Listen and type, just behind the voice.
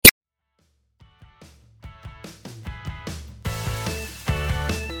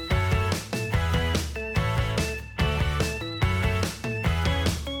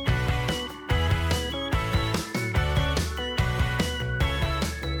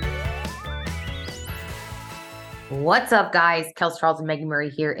What's up, guys? Kels Charles and Megan Murray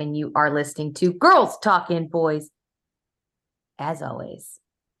here, and you are listening to Girls Talkin Boys. As always,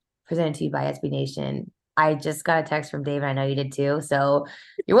 presented to you by SB Nation. I just got a text from Dave, and I know you did too. So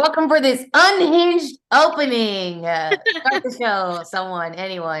you're welcome for this unhinged opening. Start the show, someone,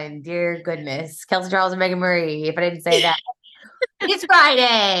 anyone, dear goodness. Kelsey Charles and Megan Murray. If I didn't say that, it's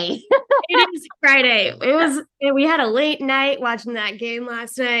Friday. It is Friday. We had a late night watching that game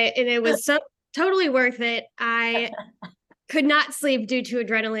last night, and it was totally worth it. I could not sleep due to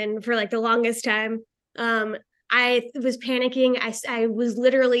adrenaline for like the longest time. I was panicking. I was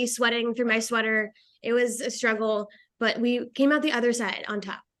literally sweating through my sweater. It was a struggle, but we came out the other side on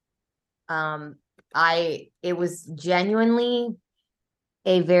top. It was genuinely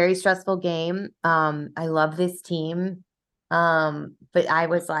a very stressful game. I love this team. But I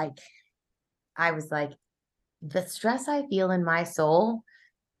was like, the stress I feel in my soul.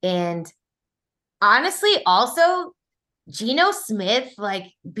 And honestly, also Geno Smith,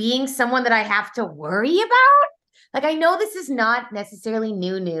 like being someone that I have to worry about. Like, I know this is not necessarily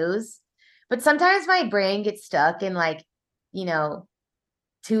new news, but sometimes my brain gets stuck in like, 2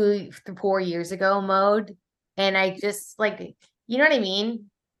 to 4 years ago mode. And I just like, you know what I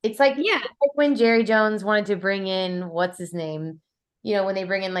mean? It's like, Yeah. like when Jerry Jones wanted to bring in what's his name? When they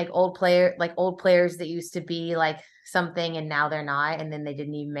bring in like old players that used to be like something and now they're not, and then they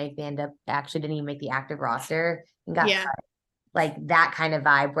didn't even make the active roster and got cut. Like that kind of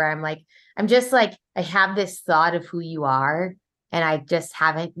vibe where I'm just like, I have this thought of who you are, and I just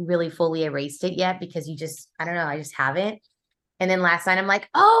haven't really fully erased it yet because I don't know, I just haven't. And then last night I'm like,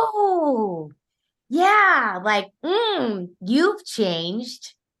 oh, yeah, like, you've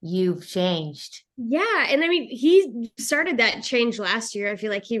changed. You've changed. Yeah. And I mean, he started that change last year. I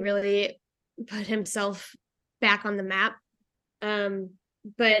feel like he really put himself back on the map.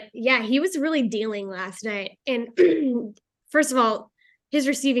 But yeah, he was really dealing last night. And first of all, his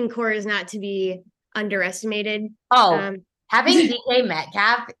receiving core is not to be underestimated. Oh, having DK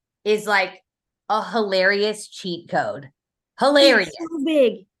Metcalf is like a hilarious cheat code. Hilarious. So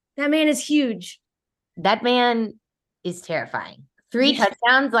big. That man is huge. That man is terrifying. 3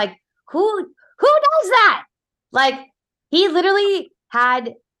 touchdowns. Like, who does that? Like, he literally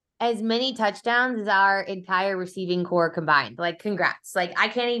had as many touchdowns as our entire receiving core combined. Like, congrats. Like, I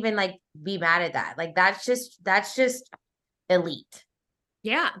can't even like be mad at that. Like, that's just elite.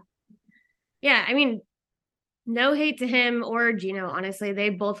 Yeah. Yeah. I mean, no hate to him or Geno, honestly.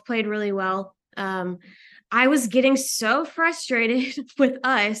 They both played really well. I was getting so frustrated with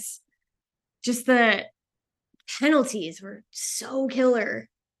us. Just the penalties were so killer,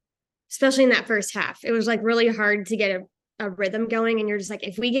 especially in that first half. It was like really hard to get a rhythm going. And you're just like,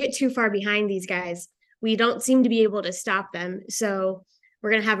 if we get too far behind these guys, we don't seem to be able to stop them. So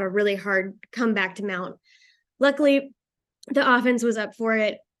we're going to have a really hard comeback to mount. Luckily, the offense was up for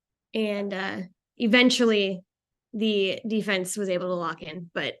it. And eventually the defense was able to lock in.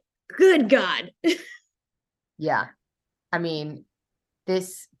 But good God. Yeah. I mean,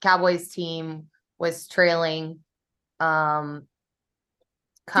 this Cowboys team was trailing for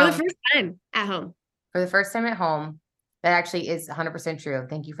the first time at home. For the first time at home. That actually is 100% true.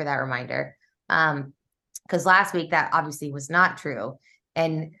 Thank you for that reminder. Because last week that obviously was not true.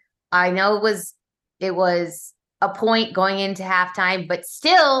 And I know it was a point going into halftime, but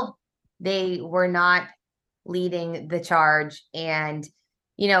still they were not leading the charge. And,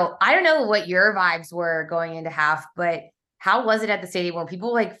 I don't know what your vibes were going into half, but how was it at the stadium? Were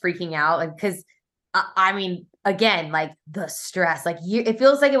people like freaking out? Like, because I mean, again, like the stress, like it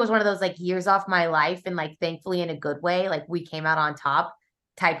feels like it was one of those like years off my life, and like thankfully in a good way, like we came out on top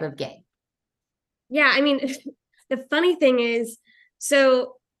type of game. Yeah, I mean, the funny thing is,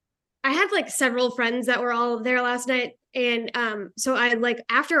 so I had like several friends that were all there last night. And so I like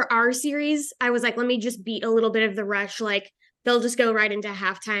after our series, I was like, let me just beat a little bit of the rush. Like they'll just go right into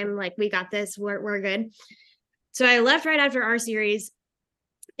halftime. Like we got this, we're good. So I left right after our series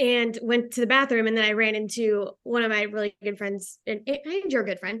and went to the bathroom, and then I ran into one of my really good friends, and you're a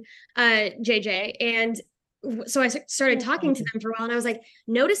good friend, JJ. And so I started talking to them for a while, and I was like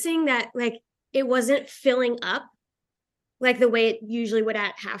noticing that like it wasn't filling up like the way it usually would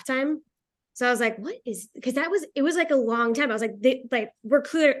at halftime. So I was like, what is, because it was like a long time. I was like, we're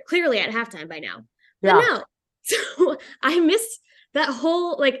clearly at halftime by now. But no. So I missed that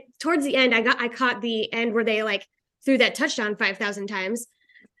whole, like towards the end, I caught the end where they like threw that touchdown 5,000 times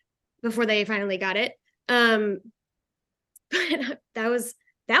before they finally got it. But that was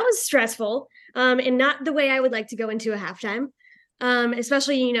stressful. And not the way I would like to go into a halftime.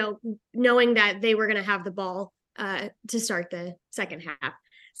 Especially, knowing that they were going to have the ball to start the second half.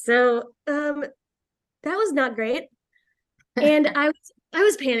 So that was not great. And I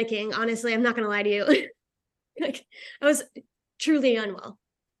was panicking, honestly. I'm not gonna lie to you. Like I was truly unwell.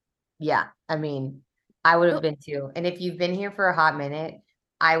 Yeah, I mean, I would have Oh, been too. And if you've been here for a hot minute,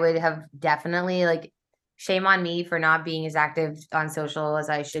 I would have definitely like shame on me for not being as active on social as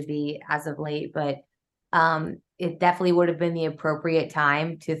I should be as of late, but it definitely would have been the appropriate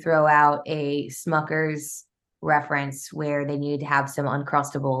time to throw out a Smucker's reference where they needed to have some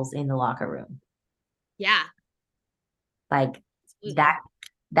Uncrustables in the locker room. yeah, Like absolutely. that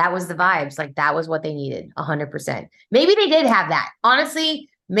that was the vibes. Like that was what they needed, 100%. Maybe they did have that. Honestly,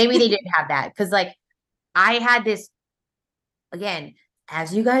 maybe they did have that because like I had this again,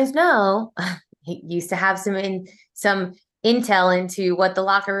 as you guys know, he used to have some intel into what the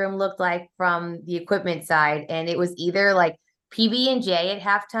locker room looked like from the equipment side, and it was either like PB&J at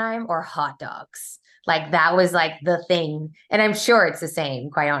halftime or hot dogs. Like that was like the thing, and I'm sure it's the same.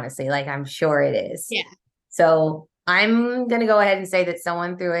 Quite honestly, like I'm sure it is. Yeah. So I'm gonna go ahead and say that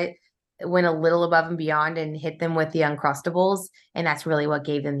someone threw it went a little above and beyond and hit them with the Uncrustables, and that's really what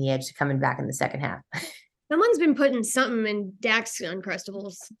gave them the edge to coming back in the second half. Someone's been putting something in Dak's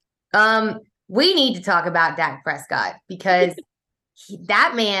Uncrustables. Um, we need to talk about Dak Prescott because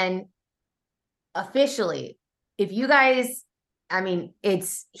that man officially, if you guys, I mean,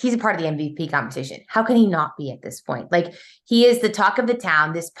 he's a part of the MVP competition. How can he not be at this point? Like he is the talk of the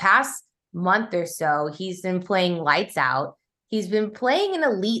town. This past month or so, he's been playing lights out. He's been playing an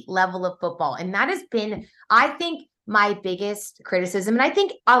elite level of football. And that has been, I think, my biggest criticism. And I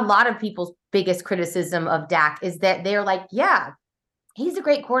think a lot of people's biggest criticism of Dak is that they're like, yeah, he's a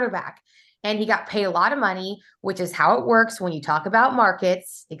great quarterback and he got paid a lot of money, which is how it works when you talk about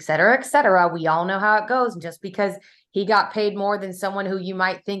markets, et cetera, et cetera. We all know how it goes. And just because he got paid more than someone who you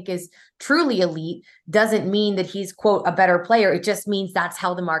might think is truly elite doesn't mean that he's, quote, a better player. It just means that's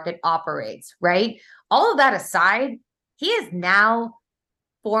how the market operates, right? All of that aside, he is now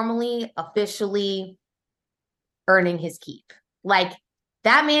formally, officially earning his keep. Like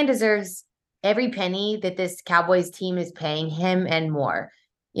that man deserves every penny that this Cowboys team is paying him and more.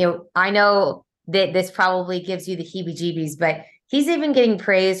 You know, I know that this probably gives you the heebie-jeebies, but he's even getting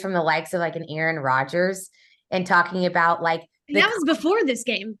praise from the likes of like an Aaron Rodgers and talking about like the That was before this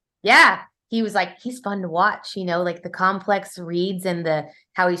game. yeah, he was like he's fun to watch, you know, like the complex reads and the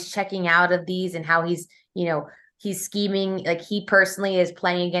how he's checking out of these and how he's, you know, he's scheming like he personally is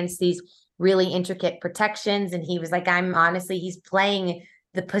playing against these really intricate protections and he was like I'm honestly he's playing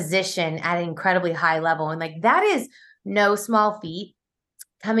the position at an incredibly high level and like that is no small feat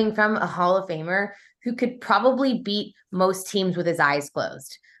coming from a Hall of Famer who could probably beat most teams with his eyes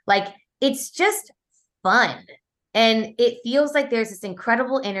closed. Like it's just fun. And it feels like there's this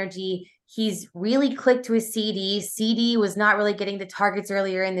incredible energy. He's really clicked to his CD. CD was not really getting the targets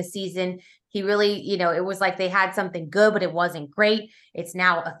earlier in the season. He really, you know, it was like they had something good, but it wasn't great. It's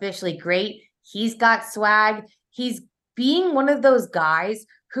now officially great. He's got swag. He's being one of those guys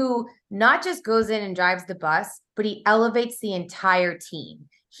who not just goes in and drives the bus, but he elevates the entire team.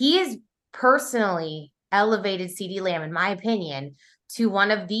 He is personally elevated CeeDee Lamb, in my opinion, to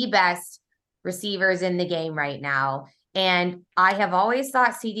one of the best receivers in the game right now. And I have always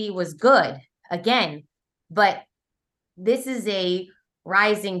thought CD was good again, but this is a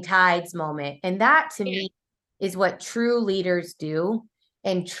rising tides moment. And that to Yeah. me is what true leaders do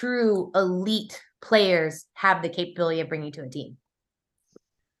and true elite players have the capability of bringing to a team.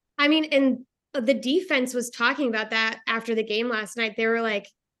 I mean, and the defense was talking about that after the game last night. They were like,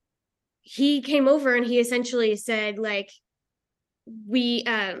 he came over and he essentially said, we,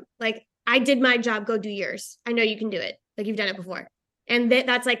 like, I did my job, go do yours. I know you can do it. Like, you've done it before. And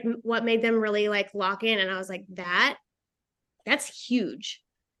that's like what made them really like lock in. And I was like, that's huge.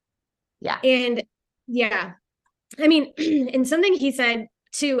 Yeah. And yeah, I mean, and something he said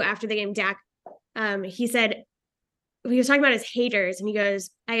too after the game, Dak, he said, he was talking about his haters and he goes,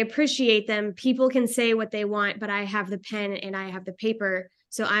 I appreciate them. People can say what they want, but I have the pen and I have the paper.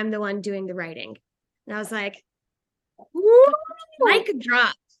 So I'm the one doing the writing. And I was like, mic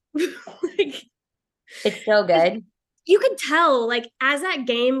drop. Like, It's so good. you could tell, like, as that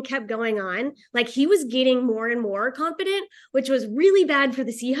game kept going on, like he was getting more and more confident, which was really bad for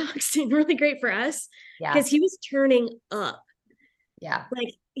the Seahawks and really great for us Yeah. because he was turning up. Yeah.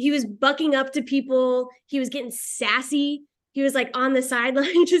 Like he was bucking up to people. He was getting sassy. He was like on the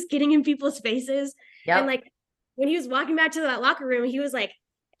sideline, just getting in people's faces. And Yep. like when he was walking back to that locker room, he was like,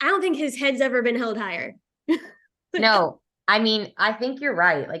 I don't think his head's ever been held higher. Like, No, I mean, I think you're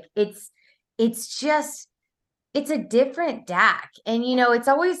right. Like it's just it's a different Dak. And you know, it's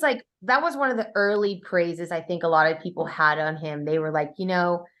always like that was one of the early praises I think a lot of people had on him. They were like, you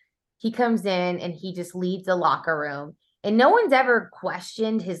know, he comes in and he just leads the locker room. And no one's ever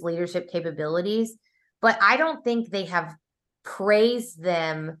questioned his leadership capabilities, but I don't think they have praised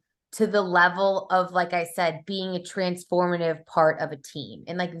them to the level of, like I said, being a transformative part of a team.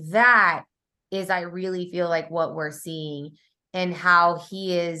 And like that is, I really feel like what we're seeing, and how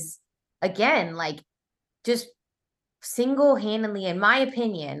he is, again, like just single-handedly, in my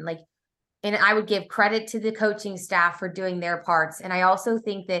opinion, like, and I would give credit to the coaching staff for doing their parts. And I also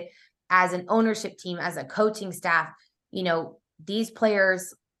think that as an ownership team, as a coaching staff, these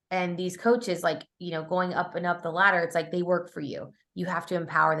players and these coaches, like, going up and up the ladder, it's like they work for you. You have to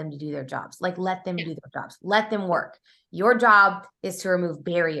empower them to do their jobs. Like, let them do their jobs. Let them work. Your job is to remove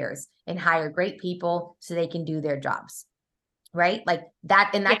barriers and hire great people so they can do their jobs. Right? Like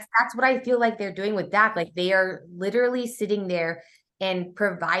that. And that's what I feel like they're doing with Dak. Like, they are literally sitting there and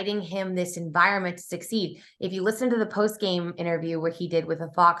providing him this environment to succeed. If you listen to the post-game interview where he did with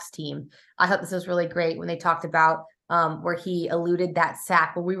a Fox team, I thought this was really great when they talked about where he alluded that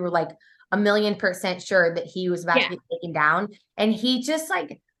sack, where we were like 1,000,000% sure that he was about to get taken down. And he just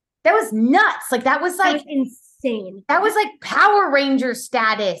like, that was nuts. Like, that was insane. That was like Power Ranger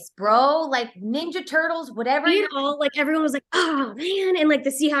status, bro. Like Ninja Turtles, whatever. All like, everyone was like, oh man. And like the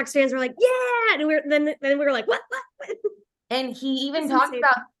Seahawks fans were like, yeah. And then we were like, what? And he even talked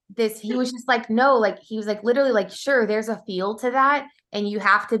about this. He was just like, no, like, he was like, literally like, sure, there's a feel to that. And you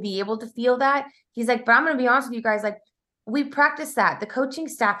have to be able to feel that. He's like, but I'm going to be honest with you guys. Like, we practice that. The coaching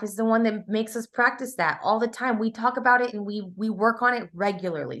staff is the one that makes us practice that all the time. We talk about it and we work on it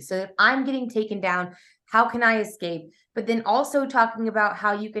regularly. So if I'm getting taken down, how can I escape? But then also talking about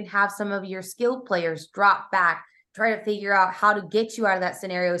how you can have some of your skilled players drop back, try to figure out how to get you out of that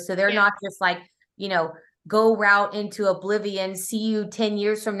scenario. So they're not just like, go route into oblivion. See you 10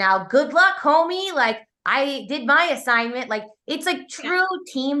 years from now. Good luck, homie. Like, I did my assignment. Like, it's like true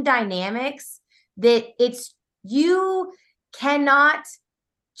team dynamics that you cannot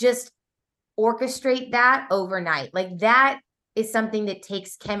just orchestrate that overnight. Like, that is something that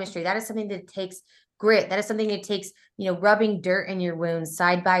takes chemistry. That is something that takes grit. That is something that takes, rubbing dirt in your wounds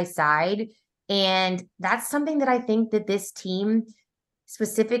side by side. And that's something that I think that this team,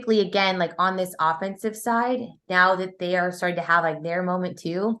 specifically, again, like on this offensive side, now that they are starting to have like their moment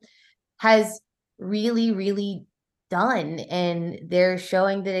too, has really, really done. And they're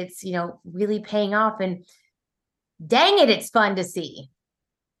showing that it's, really paying off. And dang it, it's fun to see.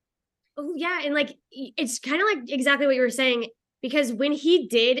 Oh, yeah. And like, it's kind of like exactly what you were saying, because when he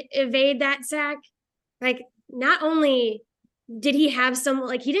did evade that sack, like, not only did he have some,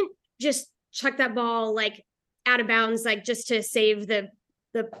 like, he didn't just chuck that ball like out of bounds, like just to save the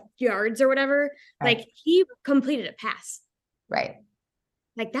yards or whatever. Right. Like, he completed a pass. Right.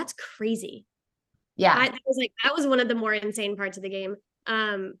 Like, that's crazy. Yeah. That was one of the more insane parts of the game.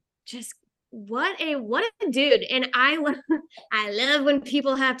 Just what a dude. And I love when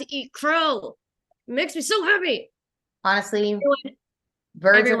people have to eat crow. It makes me so happy. Honestly,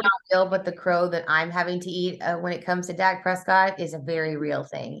 birds are not real, but the crow that I'm having to eat when it comes to Dak Prescott is a very real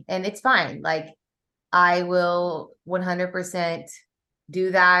thing. And it's fine. Like, I will 100%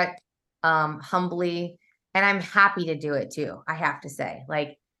 do that humbly. And I'm happy to do it too. I have to say,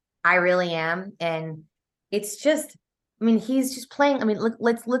 like, I really am. And it's just, I mean, he's just playing. I mean,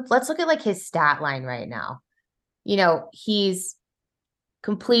 let's look at like his stat line right now. He's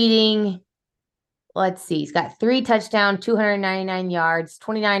completing, let's see, he's got 3 touchdowns, 299 yards,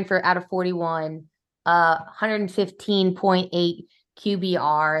 29 out of 41, 115.8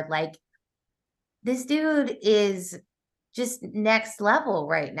 QBR. Like, this dude is just next level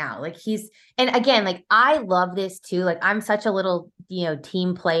right now. Like, and again, like, I love this too. Like, I'm such a little,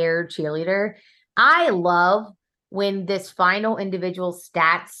 team player cheerleader. I love when this final individual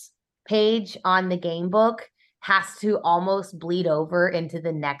stats page on the game book has to almost bleed over into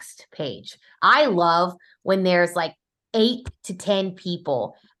the next page. I love when there's like 8 to 10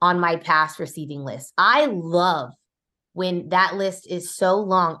 people on my pass receiving list. I love when that list is so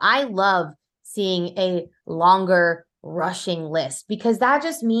long. I love seeing a longer rushing list, because that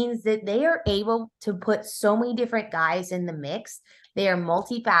just means that they are able to put so many different guys in the mix. They are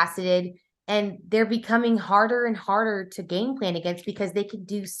multifaceted, and they're becoming harder and harder to game plan against because they can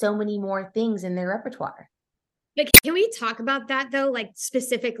do so many more things in their repertoire. But can we talk about that though, like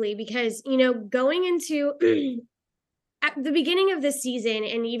specifically, because, going into at the beginning of the season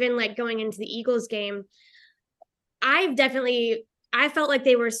and even like going into the Eagles game, I felt like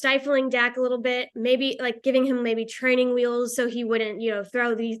they were stifling Dak a little bit, maybe like giving him maybe training wheels so he wouldn't,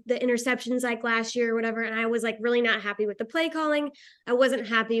 throw the interceptions like last year or whatever. And I was like really not happy with the play calling. I wasn't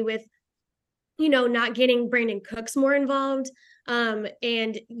happy with, not getting Brandon Cooks more involved.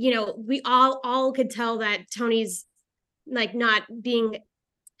 And we all could tell that Tony's like not being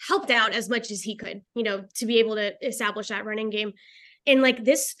helped out as much as he could, to be able to establish that running game. And like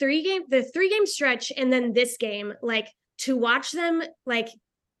the 3-game stretch, and then this game, like to watch them like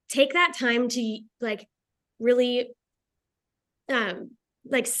take that time to like really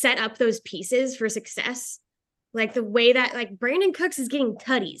like set up those pieces for success. Like the way that like Brandon Cooks is getting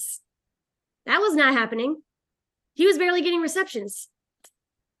tutties. That was not happening. He was barely getting receptions.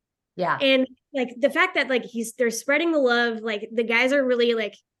 Yeah. And like the fact that like they're spreading the love, like the guys are really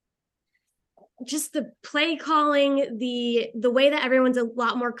like just the play calling, the way that everyone's a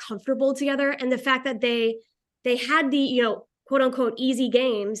lot more comfortable together, and the fact that they had the quote unquote easy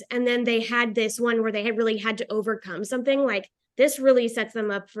games, and then they had this one where they had really had to overcome something. Like this really sets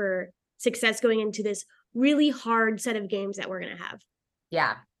them up for success going into this really hard set of games that we're going to have.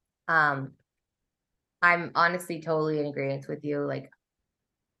 Yeah. I'm honestly totally in agreement with you. Like,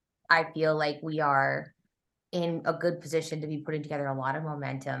 I feel like we are in a good position to be putting together a lot of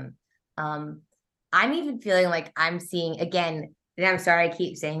momentum. I'm even feeling like I'm seeing again, and I'm sorry I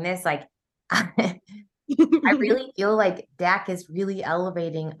keep saying this, like I really feel like Dak is really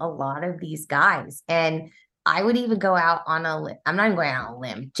elevating a lot of these guys. And I would even go out on a limb. I'm not even going out on a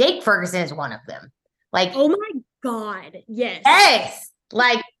limb. Jake Ferguson is one of them. Like, oh my God. Yes. Yes.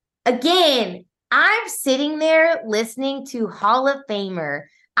 Like, again, I'm sitting there listening to Hall of Famer.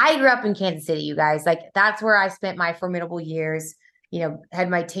 I grew up in Kansas City, you guys. Like, that's where I spent my formidable years, had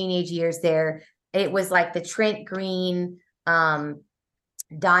my teenage years there. It was like the Trent Green,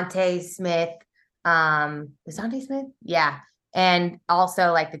 Dante Smith. Is Dante Smith? Yeah. And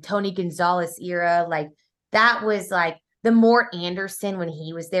also like the Tony Gonzalez era. Like, that was like the Mort Anderson when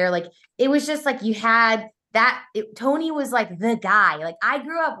he was there. Like, it was just like you had Tony was like the guy. Like, I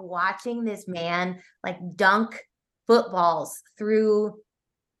grew up watching this man like dunk footballs through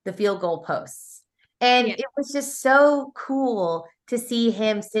the field goal posts. And it was just so cool to see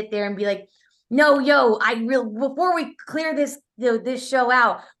him sit there and be like, no, before we clear this show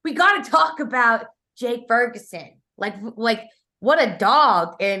out, we got to talk about Jake Ferguson. Like what a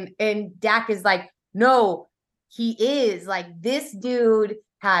dog. And Dak is like, no, he is like, this dude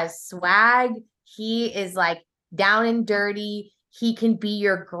has swag. He is like down and dirty. He can be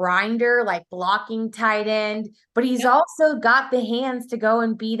your grinder, like blocking tight end, but he's also got the hands to go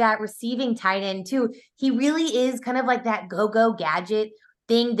and be that receiving tight end too. He really is kind of like that go-go gadget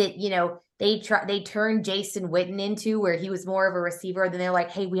thing that, they turned Jason Witten into, where he was more of a receiver. Then they're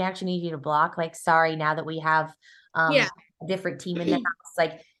like, hey, we actually need you to block. Like, sorry, now that we have a different team in the house.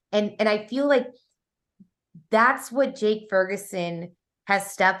 Like, and I feel like that's what Jake Ferguson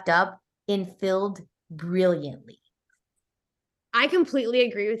has stepped up and filled brilliantly. I completely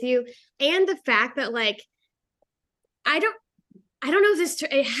agree with you. And the fact that like, I don't know if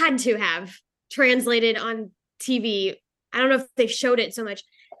it had to have translated on TV. I don't know if they showed it so much.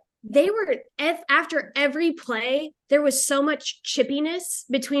 They were, after every play, there was so much chippiness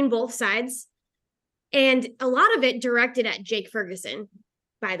between both sides. And a lot of it directed at Jake Ferguson,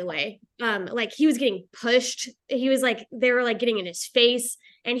 by the way. Like he was getting pushed. He was like, they were like getting in his face.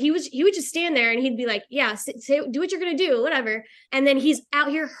 And he would just stand there and he'd be like, yeah, do what you're going to do, whatever. And then he's out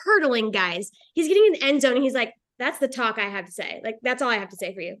here hurdling guys. He's getting in the end zone and he's like, that's the talk I have to say. Like, that's all I have to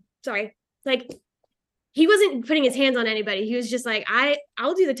say for you. Sorry. Like, he wasn't putting his hands on anybody. He was just like,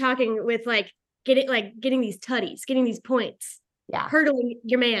 I'll do the talking with like, getting these tutties, getting these points. Yeah. Hurdling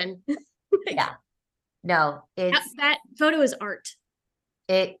your man. Yeah. No, that photo is art.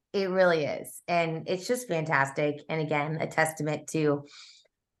 It really is. And it's just fantastic. And again, a testament to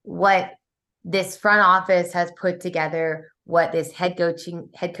what this front office has put together, what this head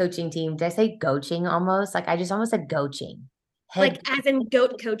coaching team, did I say coaching almost? Like I just almost said coaching. Like as in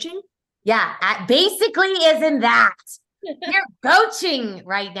goat coaching? Yeah, basically isn't that. You're coaching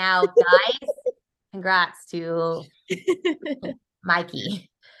right now, guys. Congrats to Mikey,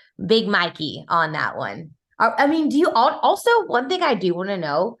 Big Mikey on that one. I mean, do you also, one thing I do want to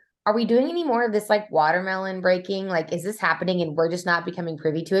know, are we doing any more of this like watermelon breaking? Like, is this happening and we're just not becoming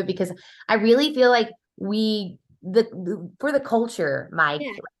privy to it? Because I really feel like for the culture, Mike,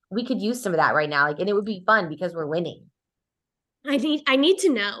 we could use some of that right now. Like, and it would be fun because we're winning. I need to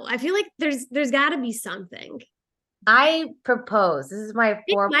know. I feel like there's got to be something. I propose. This is my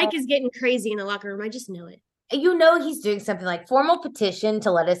formal. Mike is getting crazy in the locker room. I just know it. He's doing something like formal petition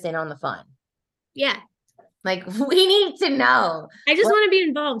to let us in on the fun. Yeah. Like, we need to know. I just want to be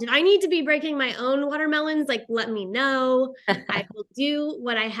involved. If I need to be breaking my own watermelons, like, let me know. I will do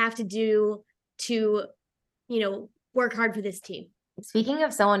what I have to do to, work hard for this team. Speaking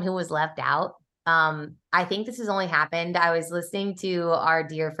of someone who was left out, I think this has only happened. I was listening to our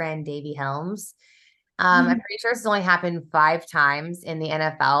dear friend Davey Helms. I'm pretty sure this has only happened 5 times in the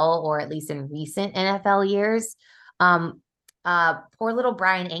NFL, or at least in recent NFL years. Poor little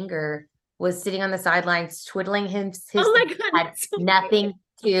Brian Anger was sitting on the sidelines twiddling his Oh my God, had that's so nothing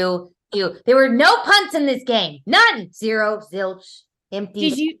to do. There were no punts in this game. None. Zero, zilch, empty.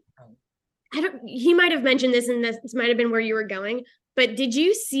 Did you? He might have mentioned this, and this might have been where you were going. But did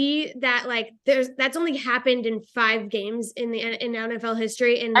you see that? Like, that's only happened in 5 games in NFL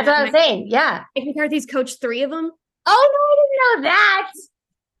history, and That's what I was saying. Yeah. Mike McCarthy's coached 3 of them. Oh no, I didn't know that.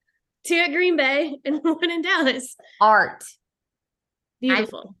 2 at Green Bay and 1 in Dallas. Art.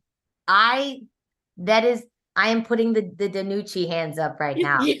 Beautiful. I am putting the Danucci hands up right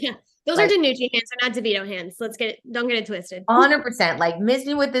now. Yeah. Those are Danucci hands, they're not DeVito hands. Don't get it twisted. 100%. Like, miss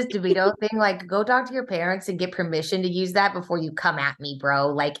me with this DeVito thing. Like, go talk to your parents and get permission to use that before you come at me, bro.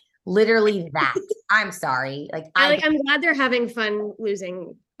 Like, literally that. I'm sorry. Like, I'm glad they're having fun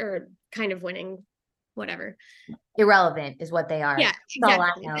losing or kind of winning, whatever. Irrelevant is what they are. Yeah,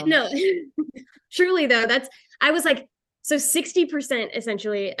 exactly. No, truly though, I was like, so 60%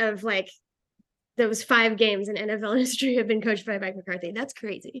 essentially of like those 5 games in NFL history have been coached by Mike McCarthy. That's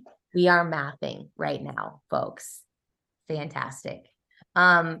crazy. We are mathing right now, folks. Fantastic.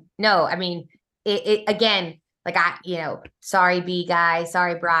 No, I mean, it again, like sorry, B guy,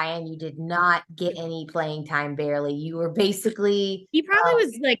 sorry, Brian, you did not get any playing time barely. You were basically he probably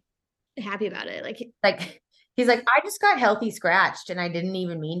was like happy about it. Like he's like, I just got healthy scratched and I didn't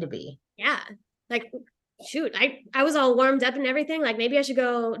even mean to be. Yeah. Like, shoot, I was all warmed up and everything. Like, maybe I should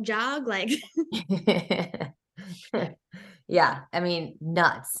go jog. Like, yeah, I mean,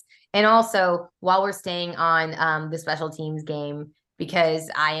 nuts. And also, while we're staying on the special teams game, because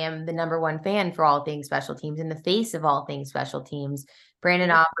I am the #1 fan for all things special teams, in the face of all things special teams,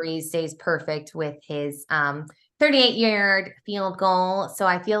 Brandon Aubrey stays perfect with his 38-yard field goal. So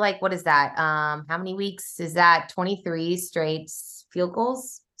I feel like, what is that? How many weeks is that? 23 straight field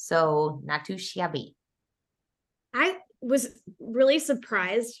goals. So not too shabby. I was really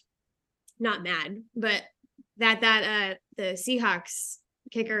surprised, not mad, but that the Seahawks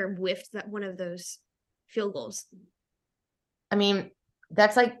kicker whiffed that one of those field goals. I mean,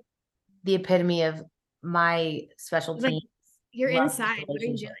 that's like the epitome of my special team. Like, you're inside. What are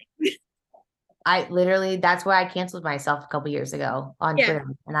you doing? I literally, that's why I canceled myself a couple years ago on Twitter.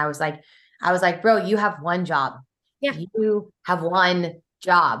 And I was like, bro, you have one job. Yeah. You have one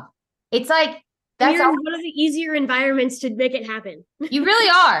job. It's like, that's one of the easier environments to make it happen. You really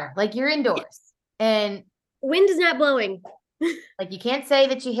are. Like, you're indoors and wind is not blowing. Like, you can't say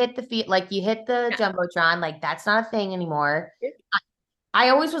that you hit the feet, like you hit the Jumbotron. Like, that's not a thing anymore. I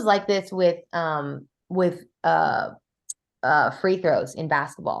always was like this with free throws in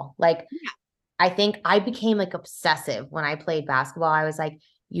basketball. Like, I think I became like obsessive when I played basketball. I was like,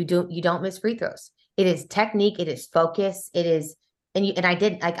 you don't miss free throws. It is technique. It is focus. It is, and I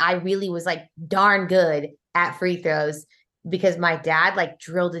did, like, I really was like darn good at free throws because my dad like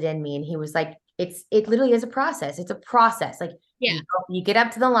drilled it in me, and he was like, it literally is a process. It's a process. Like, you get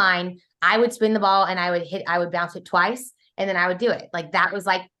up to the line, I would spin the ball and I would bounce it twice and then I would do it. Like, that was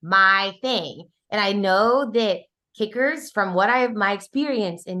like my thing. And I know that kickers, from my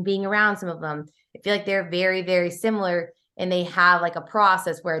experience in being around some of them, I feel like they're very, very similar, and they have like a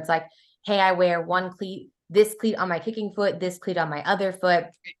process where it's like, hey, I wear this cleat on my kicking foot, this cleat on my other foot.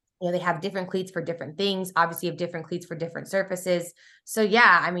 They have different cleats for different things, obviously have different cleats for different surfaces. So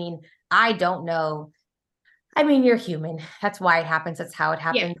yeah, I mean, I don't know. I mean, you're human. That's why it happens. That's how it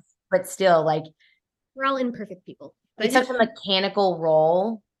happens. Yeah. But still, like, we're all imperfect people. It's such a mechanical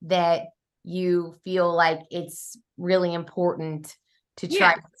role that you feel like it's really important to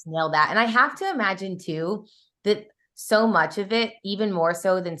try to nail that. And I have to imagine too, that so much of it, even more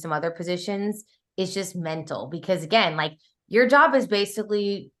so than some other positions, is just mental. Because again, like, your job is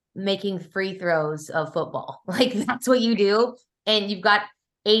basically making free throws of football. Like, that's what you do. And you've got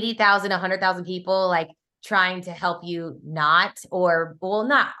 80,000, 100,000 people like trying to help you not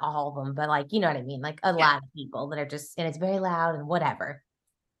all of them, but like, you know what I mean? Like, a lot of people that are just, and it's very loud and whatever.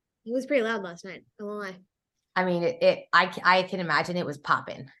 It was pretty loud last night. I won't lie. I mean, I can imagine it was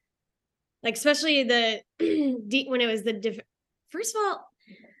popping. Like, especially when it was first of all,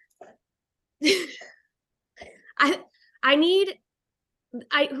 who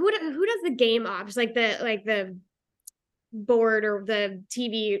does the game ops, like the board or the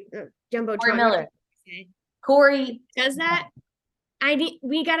TV Jumbotron? Corey does that.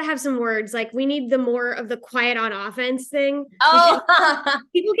 We got to have some words. Like, we need more of the quiet on offense thing. Oh,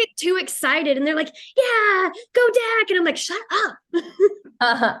 people get too excited and they're like, yeah, go Dak. And I'm like, shut up.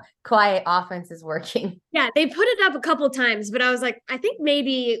 Quiet offense is working. Yeah, they put it up a couple times, but I was like, I think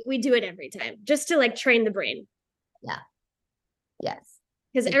maybe we do it every time just to like train the brain. Yeah. Yes.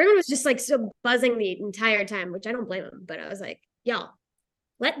 Because everyone was just like so buzzing the entire time, which I don't blame them. But I was like, y'all,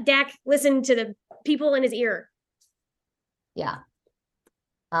 let Dak listen to the people in his ear. Yeah.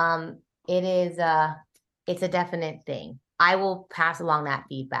 It is it's a definite thing. I will pass along that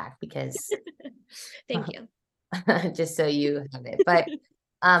feedback because Thank you. just so you have it. But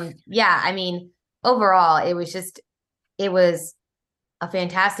yeah, I mean, overall, it was a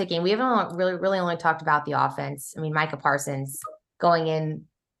fantastic game. We haven't really only talked about the offense. I mean, Micah Parsons going in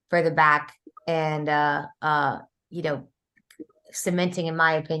for the back and you know, cementing, in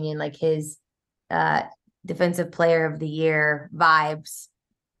my opinion, like his defensive player of the year vibes.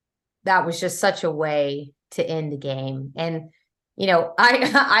 That was just such a way to end the game. And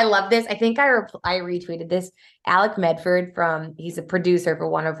I I love this. I think I retweeted this. Alec Medford he's a producer for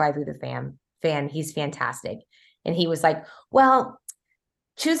 105 through the fan. He's fantastic. And he was like, well,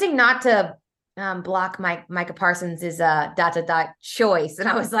 choosing not to block Micah Parsons is a ... choice. And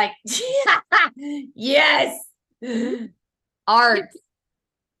I was like, yes, art.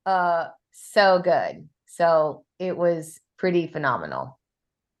 So good. So it was pretty phenomenal.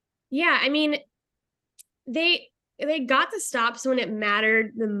 Yeah, I mean, they got the stops when it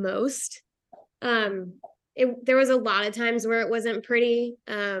mattered the most. There was a lot of times where it wasn't pretty.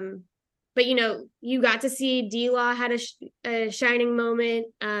 But you got to see D-Law had a shining moment.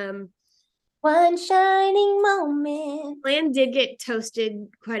 One shining moment. Land did get toasted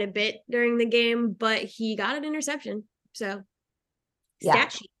quite a bit during the game, but he got an interception. So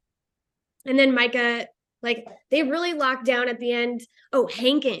stat sheet. And then Micah, like they really locked down at the end. Oh,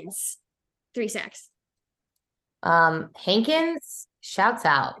 Hankins, 3 sacks. Hankins shouts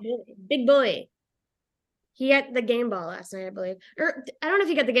out. Big boy. He had the game ball last night, I believe. Or I don't know if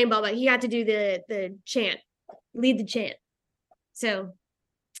he got the game ball, but he had to do the chant, lead the chant. So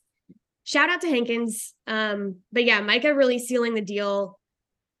shout out to Hankins. But yeah, Micah really sealing the deal.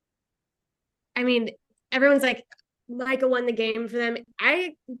 I mean, everyone's like, Micah won the game for them.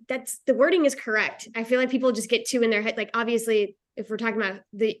 That's the wording is correct. I feel like people just get too in their head. Like, obviously, if we're talking about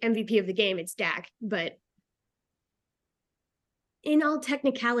the MVP of the game, it's Dak. But in all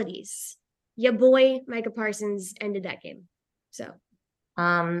technicalities, your boy Micah Parsons ended that game. So,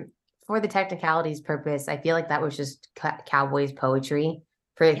 for the technicalities purpose, I feel like that was just Cowboys poetry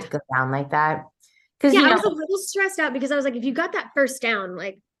for it to go down like that. Because I was a little stressed out because I was like, if you got that first down,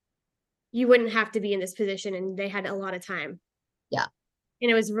 like you wouldn't have to be in this position, and they had a lot of time. Yeah,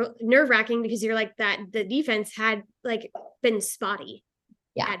 and it was nerve wracking because you're like that. The defense had like been spotty,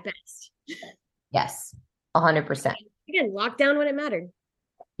 at best. Yes, 100%. Again, lockdown when it mattered.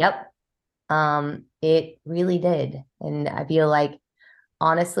 Yep. It really did. And I feel like,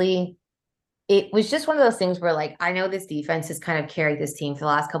 honestly, it was just one of those things where, like, I know this defense has kind of carried this team for the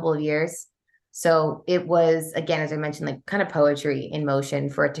last couple of years. So it was, again, as I mentioned, like kind of poetry in motion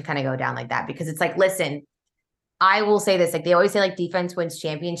for it to kind of go down like that, because it's like, listen, I will say this, like they always say, like defense wins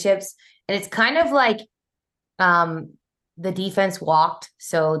championships. And it's kind of like the defense walked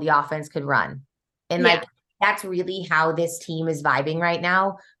so the offense could run. And like, that's really how this team is vibing right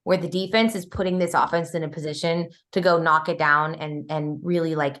now, where the defense is putting this offense in a position to go knock it down and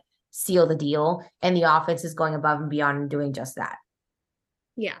really like seal the deal. And the offense is going above and beyond and doing just that.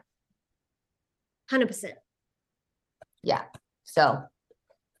 Yeah. 100%. Yeah. So,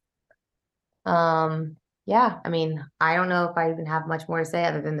 yeah, I mean, I don't know if I even have much more to say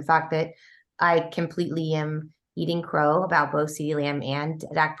other than the fact that I completely am eating crow about both CeeDee Lamb and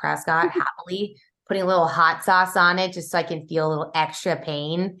Dak Prescott happily, putting a little hot sauce on it just so I can feel a little extra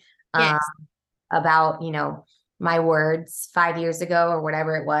pain about, my words 5 years ago or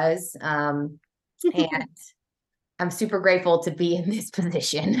whatever it was. And I'm super grateful to be in this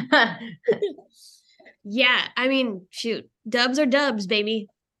position. Yeah, I mean, shoot, dubs are dubs, baby.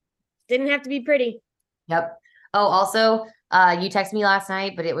 Didn't have to be pretty. Yep. Oh, also, you texted me last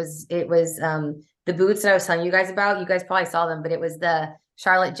night, but it was the boots that I was telling you guys about. You guys probably saw them, but it was the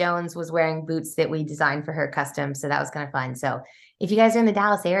Charlotte Jones was wearing boots that we designed for her custom. So that was kind of fun. So if you guys are in the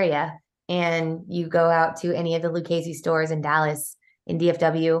Dallas area and you go out to any of the Lucchese stores in Dallas, in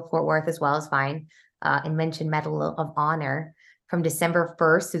DFW, Fort Worth as well is fine, and mention Medal of Honor from December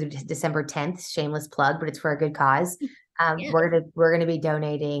 1st through December 10th, shameless plug, but it's for a good cause. We're gonna be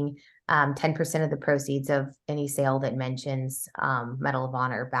donating 10% of the proceeds of any sale that mentions Medal of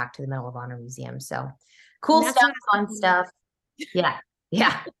Honor back to the Medal of Honor Museum. So cool stuff, fun stuff.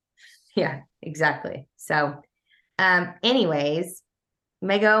 Yeah, exactly. So anyways,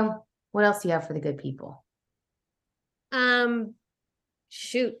 Mego, what else do you have for the good people?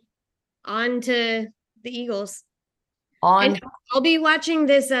 shoot, on to the Eagles. On And I'll be watching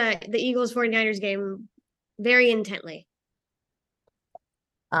this the Eagles 49ers game very intently.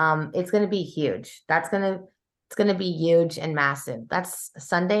 it's gonna be huge. It's gonna be huge and massive. That's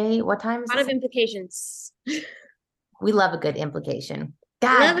Sunday. What time is A lot of it? implications. We love a good implication. I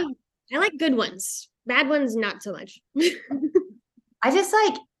God, love I like good ones. Bad ones, not so much. I just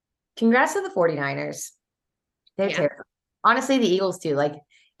like congrats to the 49ers. They're Yeah. terrible. Honestly, the Eagles too. Like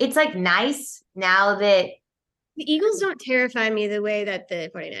it's like nice now that The Eagles don't terrify me the way that the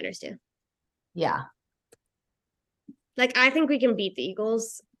 49ers do. yeah. Like, I think we can beat the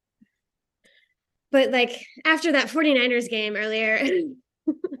Eagles. But, like, after that 49ers game earlier,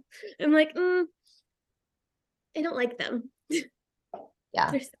 I'm like, I don't like them.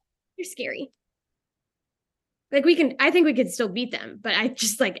 Yeah. They're scary. Like, I think we could still beat them. But I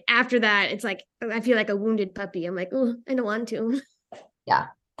just, like, after that, it's like, I feel like a wounded puppy. I'm like, oh, I don't want to. Yeah.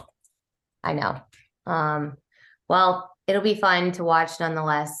 I know. Well, it'll be fun to watch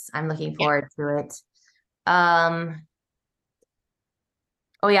nonetheless. I'm looking forward to it.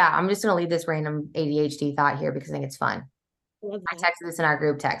 Oh yeah, I'm just gonna leave this random ADHD thought here because I think it's fun. I texted this in our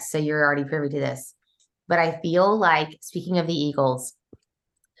group text, so you're already privy to this. But I feel like, speaking of the Eagles,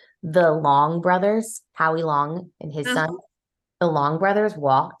 the Long brothers, Howie Long and his son, the Long brothers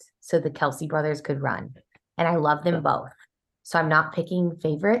walked so the Kelsey brothers could run. And I love them both. So I'm not picking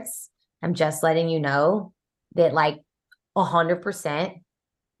favorites. I'm just letting you know that like 100%,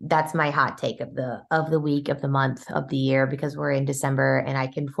 that's my hot take of the week, of the month, of the year, because we're in December and I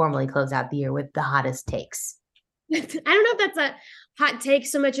can formally close out the year with the hottest takes. I don't know if that's a hot take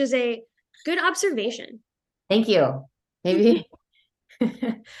so much as a good observation. Thank you. Maybe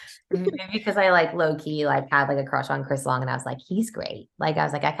maybe because I like low key like had like a crush on Chris Long and I was like, he's great. Like I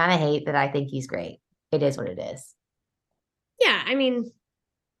was like, I kind of hate that I think he's great. It is what it is. Yeah, I mean,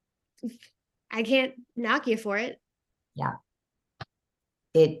 I can't knock you for it. Yeah.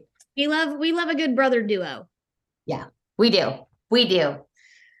 We love a good brother duo. Yeah, we do. We do.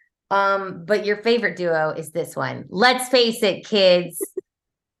 But your favorite duo is this one. Let's face it, kids.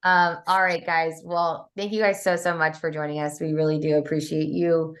 All right, guys. Well, thank you guys so much for joining us. We really do appreciate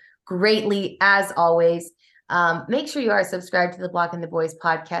you greatly, as always. Make sure you are subscribed to the Talkin Boys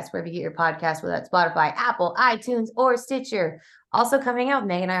podcast, wherever you get your podcast, whether that's Spotify, Apple, iTunes, or Stitcher. Also coming out,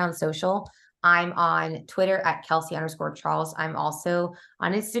 Meg and I on social. I'm on Twitter at Kelsey_Charles. I'm also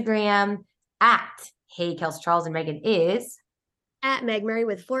on Instagram at Hey Kelsey Charles, and Megan is At Meg Murray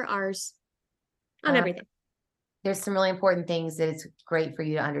with 4 R's on everything. There's some really important things that it's great for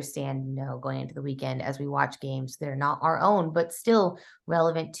you to understand, going into the weekend as we watch games that are not our own, but still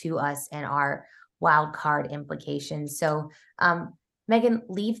relevant to us and our wild card implications. So, Megan,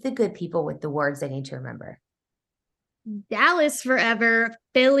 leave the good people with the words they need to remember. Dallas forever,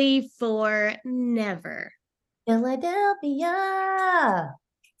 Philly for never. Philadelphia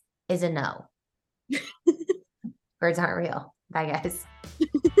is a no. Birds aren't real. Bye, guys.